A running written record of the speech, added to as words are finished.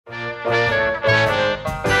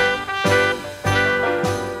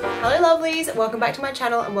lovelies, welcome back to my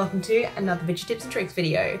channel and welcome to another Vintage Tips and Tricks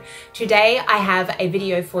video. Today I have a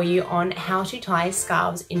video for you on how to tie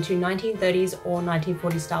scarves into 1930s or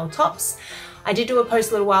 1940s style tops. I did do a post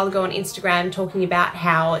a little while ago on Instagram talking about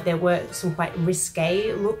how there were some quite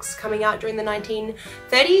risque looks coming out during the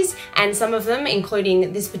 1930s, and some of them,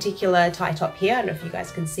 including this particular tie top here, I don't know if you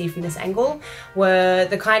guys can see from this angle, were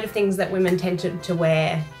the kind of things that women tended to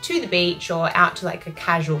wear to the beach or out to like a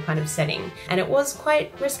casual kind of setting, and it was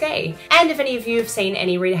quite risque. And if any of you have seen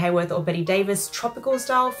any Rita Hayworth or Betty Davis tropical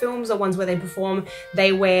style films or ones where they perform,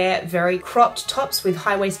 they wear very cropped tops with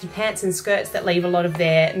high-waisted pants and skirts that leave a lot of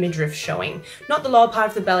their midriff showing. Not the lower part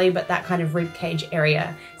of the belly, but that kind of rib cage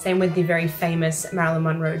area. Same with the very famous Marilyn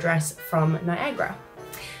Monroe dress from Niagara.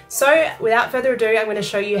 So without further ado, I'm going to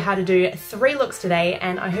show you how to do 3 looks today,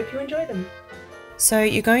 and I hope you enjoy them. So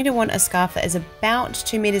you're going to want a scarf that is about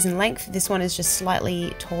 2 meters in length. This one is just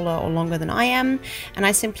slightly taller or longer than I am, and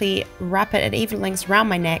I simply wrap it at even lengths around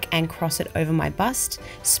my neck and cross it over my bust,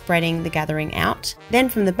 spreading the gathering out. Then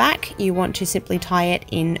from the back, you want to simply tie it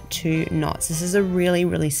in 2 knots. This is a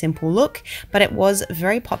really simple look, but it was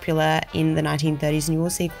very popular in the 1930s, and you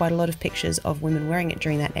will see quite a lot of pictures of women wearing it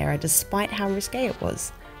during that era, despite how risque it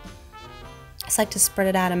was. I just like to spread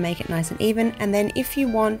it out and make it nice and even, and then if you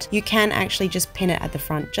want, you can actually just pin it at the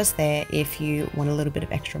front just there if you want a little bit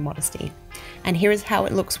of extra modesty. And here is how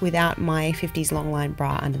it looks without my 50s long line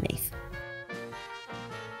bra underneath.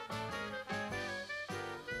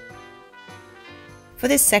 For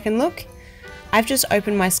this second look, I've just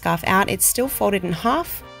opened my scarf out. It's still folded in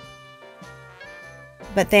half,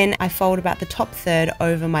 but then I fold about the top third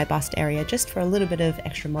over my bust area just for a little bit of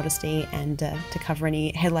extra modesty and to cover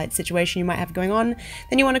any headlight situation you might have going on.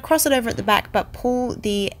 Then you want to cross it over at the back, but pull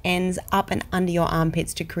the ends up and under your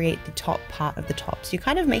armpits to create the top part of the top. So you're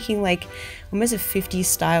kind of making like almost a 50s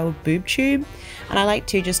style boob tube, and I like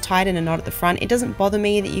to just tie it in a knot at the front. It doesn't bother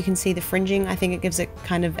me that you can see the fringing. I think it gives it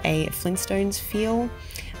kind of a Flintstones feel.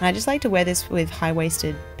 And I just like to wear this with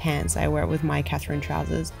high-waisted pants. I wear it with my Catherine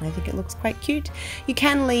trousers, and I think it looks quite cute. You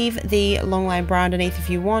can leave the long line bra underneath if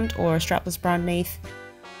you want, or a strapless bra underneath.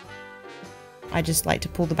 I just like to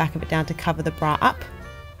pull the back of it down to cover the bra up.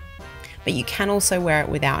 But you can also wear it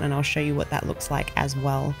without, and I'll show you what that looks like as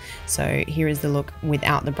well. So here is the look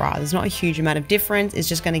without the bra. There's not a huge amount of difference. It's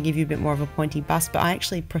just going to give you a bit more of a pointy bust, but I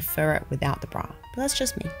actually prefer it without the bra. But that's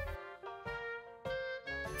just me.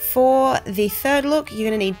 For the third look, you're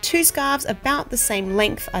going to need 2 scarves about the same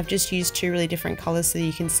length. I've just used 2 really different colors so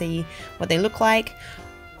you can see what they look like.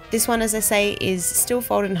 This one, as I say, is still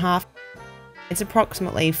folded in half. It's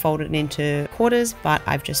approximately folded into quarters, but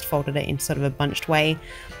I've just folded it in sort of a bunched way.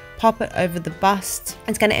 Pop it over the bust.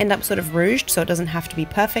 It's going to end up sort of rouged, so it doesn't have to be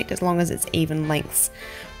perfect as long as it's even lengths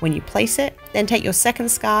when you place it. Then take your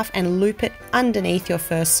second scarf and loop it underneath your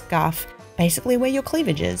first scarf, basically where your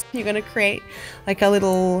cleavage is. You're going to create like a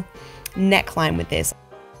little neckline with this.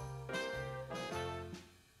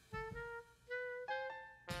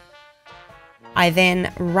 I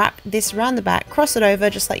then wrap this around the back, cross it over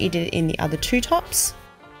just like you did in the other 2 tops.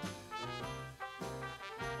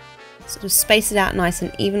 Sort of space it out nice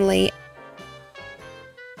and evenly,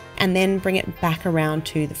 and then bring it back around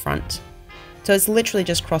to the front. So it's literally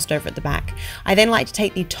just crossed over at the back. I then like to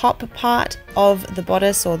take the top part of the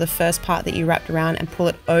bodice, or the first part that you wrapped around, and pull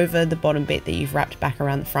it over the bottom bit that you've wrapped back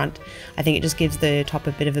around the front. I think it just gives the top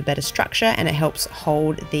a bit of a better structure, and it helps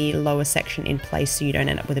hold the lower section in place so you don't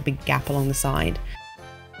end up with a big gap along the side.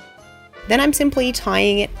 Then I'm simply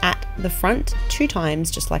tying it at the front 2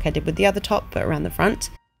 times, just like I did with the other top, but around the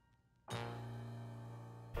front.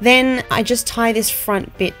 Then I just tie this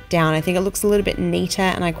front bit down. I think it looks a little bit neater,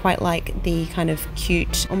 and I quite like the kind of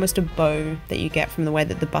cute, almost a bow that you get from the way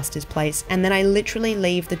that the bust is placed. And then I literally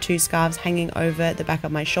leave the 2 scarves hanging over the back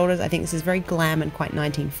of my shoulders. I think this is very glam and quite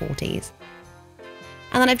 1940s.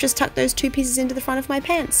 And then I've just tucked those 2 pieces into the front of my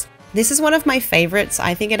pants. This is one of my favorites.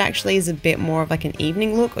 I think it actually is a bit more of like an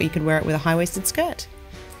evening look, or you could wear it with a high-waisted skirt.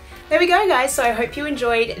 There we go, guys. So I hope you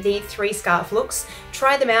enjoyed the 3 scarf looks.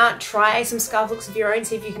 Try them out, try some scarf looks of your own,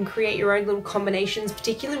 see if you can create your own little combinations,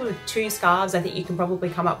 particularly with 2 scarves. I think you can probably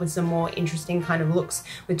come up with some more interesting kind of looks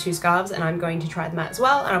with 2 scarves, and I'm going to try them out as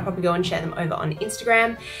well, and I'll probably go and share them over on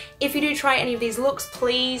Instagram. If you do try any of these looks,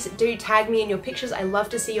 please do tag me in your pictures. I love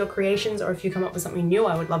to see your creations, or if you come up with something new,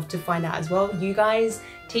 I would love to find out as well. You guys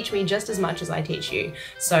teach me just as much as I teach you,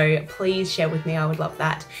 so please share with me. I would love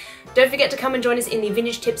that. Don't forget to come and join us in the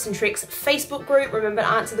Vintage Tips and Tricks Facebook group. Remember to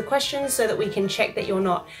answer the questions so that we can check that you're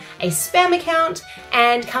not a spam account,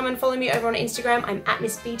 and come and follow me over on Instagram. I'm at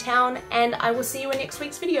Miss B Town, and I will see you in next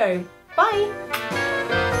week's video.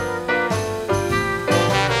 Bye!